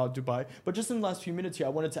about Dubai. But just in the last few minutes here, I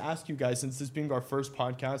wanted to ask you guys, since this being our first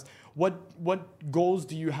podcast, what goals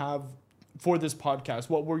do you have for this podcast?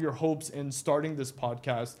 What were your hopes in starting this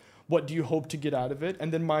podcast? What do you hope to get out of it?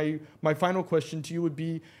 And then my final question to you would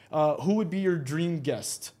be, who would be your dream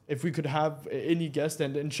guest? If we could have any guest,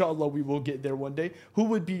 and inshallah we will get there one day, who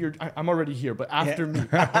would be your, I'm already here, but after me,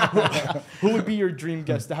 who would be your dream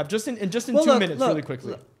guest to have? Just in 2 minutes, really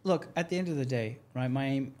quickly. Look, at the end of the day, right, my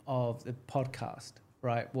aim of the podcast,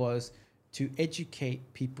 right, was to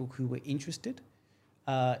educate people who were interested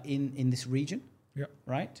in this region, Yeah.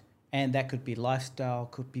 right? And that could be lifestyle,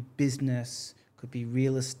 could be business, could be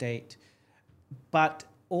real estate, but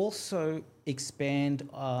also expand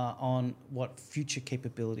on what future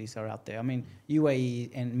capabilities are out there. I mean,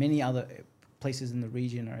 UAE and many other places in the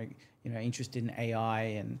region are, interested in AI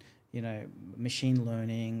and machine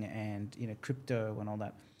learning and crypto and all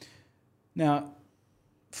that. Now,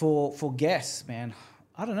 for guests, man,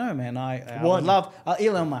 I don't know, man. I would love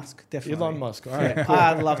Elon Musk, definitely. Elon Musk, all right. Yeah, Cool.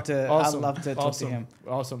 I'd love to. Awesome. I'd love to talk to him.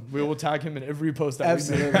 Awesome. We will tag him in every post that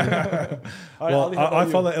Absolutely. we make. All right, Well, Ali, how about I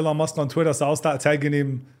you? follow Elon Musk on Twitter, so I'll start tagging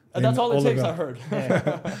him. And that's in all it of takes, our- I heard.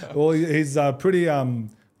 Yeah. Well, he's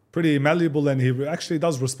pretty malleable, and he actually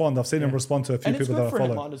does respond. I've seen him respond to a few And it's people good that for I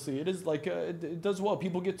him, follow. honestly. It is like, it does well.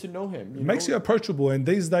 People get to know him. It makes you approachable, and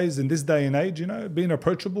these days, in this day and age, being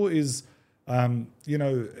approachable is,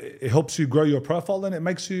 it helps you grow your profile, and it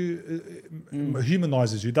makes you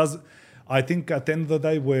humanizes you. I think at the end of the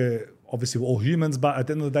day, we're all humans, but at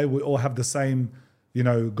the end of the day, we all have the same,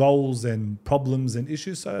 goals and problems and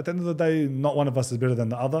issues. So at the end of the day, not one of us is better than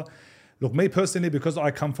the other. Look, me personally, because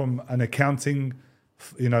I come from an accounting,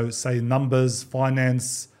 say numbers,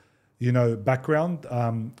 finance, background,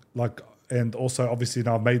 and also obviously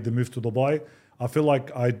now I've made the move to Dubai. I feel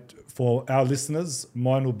like for our listeners,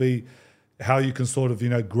 mine will be how you can sort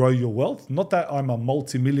of, grow your wealth. Not that I'm a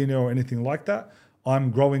multi-millionaire or anything like that. I'm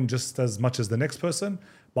growing just as much as the next person,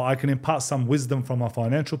 but I can impart some wisdom from a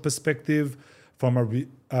financial perspective, from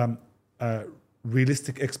a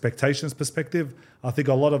realistic expectations perspective. I think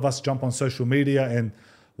a lot of us jump on social media, and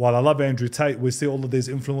while I love Andrew Tate, we see all of these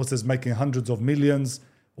influencers making hundreds of millions,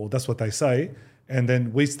 or that's what they say. And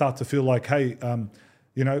then we start to feel like, hey,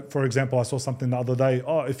 for example, I saw something the other day.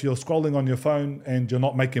 Oh, if you're scrolling on your phone and you're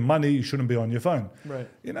not making money, you shouldn't be on your phone. Right.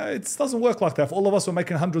 It doesn't work like that. If all of us were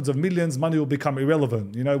making hundreds of millions, money will become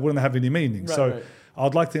irrelevant. It wouldn't have any meaning. Right.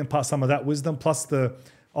 I'd like to impart some of that wisdom, plus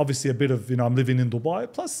obviously a bit of, I'm living in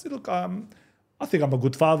Dubai. Plus, look, I think I'm a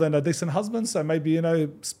good father and a decent husband. So maybe,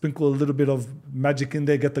 sprinkle a little bit of magic in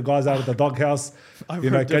there, get the guys out of the doghouse. I've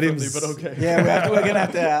heard differently, but okay. Yeah, we're gonna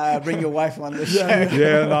have to bring your wife on the show.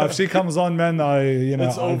 Yeah, no, if she comes on, man,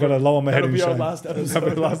 It's I've over. got to lower my head That'll in be our shame. last episode. That'll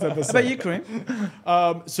be the last How episode. about you,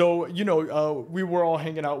 Kareem? So, we were all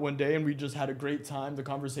hanging out one day and we just had a great time. The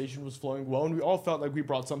conversation was flowing well, and we all felt like we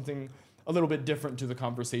brought something a little bit different to the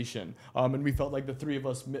conversation. And we felt like the three of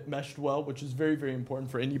us meshed well, which is very, very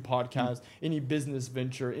important for any podcast, any business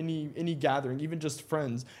venture, any gathering, even just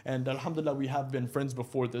friends. And alhamdulillah, we have been friends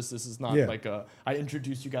before this. This is not like I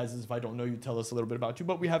introduce you guys as if I don't know you, tell us a little bit about you,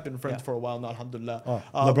 but we have been friends for a while now, alhamdulillah.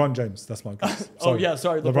 LeBron James, that's my guy. Sorry.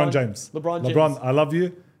 LeBron James. LeBron, I love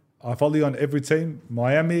you. I follow you on every team.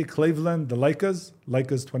 Miami, Cleveland, the Lakers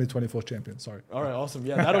 2024 champion. Sorry. All right, awesome.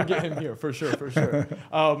 Yeah, that'll get him here for sure.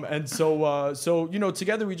 And so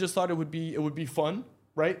together we just thought it would be fun,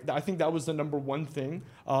 right? I think that was the number one thing.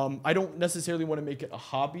 I don't necessarily want to make it a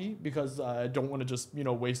hobby because I don't want to just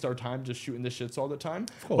waste our time just shooting the shits all the time.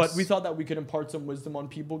 But we thought that we could impart some wisdom on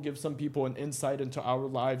people, give some people an insight into our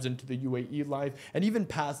lives, into the UAE life, and even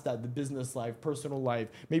past that, the business life, personal life.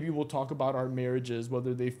 Maybe we'll talk about our marriages,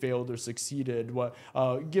 whether they failed or succeeded.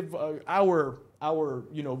 Give our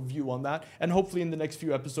view on that, and hopefully in the next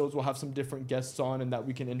few episodes we'll have some different guests on, and that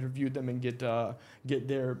we can interview them and get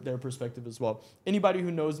their perspective as well. Anybody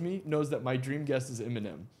who knows me knows that my dream guest is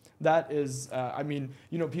Eminem. That is,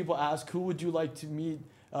 people ask, who would you like to meet,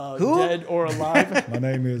 dead or alive? My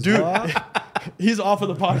name is... Dude, he's off of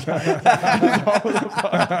the podcast.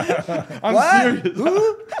 I'm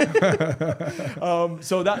serious.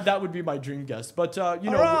 So that would be my dream guest. But,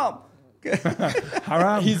 Haram.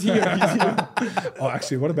 He's here. Oh,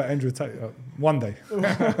 actually, what about Andrew Tate? One day.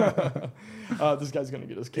 This guy's going to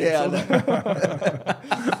get us canceled.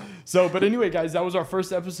 Yeah, but anyway, guys, that was our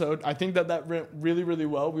first episode. I think that went really, really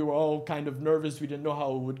well. We were all kind of nervous. We didn't know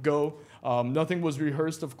how it would go. Nothing was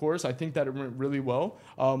rehearsed, of course. I think that it went really well.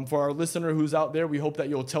 For our listener who's out there, we hope that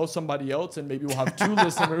you'll tell somebody else, and maybe we'll have 2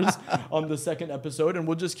 listeners on the second episode, and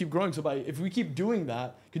we'll just keep growing. So if we keep doing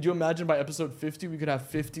that, could you imagine by episode 50, we could have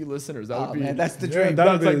 50 listeners? That would be... Man, that's the dream.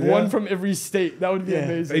 That's like one from every state. That would be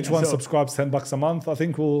amazing. Each one subscribes $10 a month. I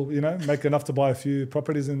think we'll, make enough to buy a few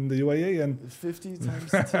properties in the UAE. And 50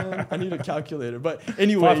 times 10. I need a calculator. But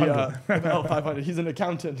anyway, 500. He's an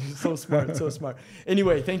accountant. He's so smart.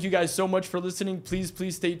 Anyway, thank you guys so much for listening. Please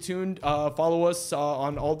stay tuned. Follow us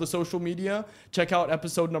on all the social media. Check out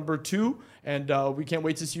episode number 2. And we can't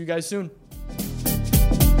wait to see you guys soon.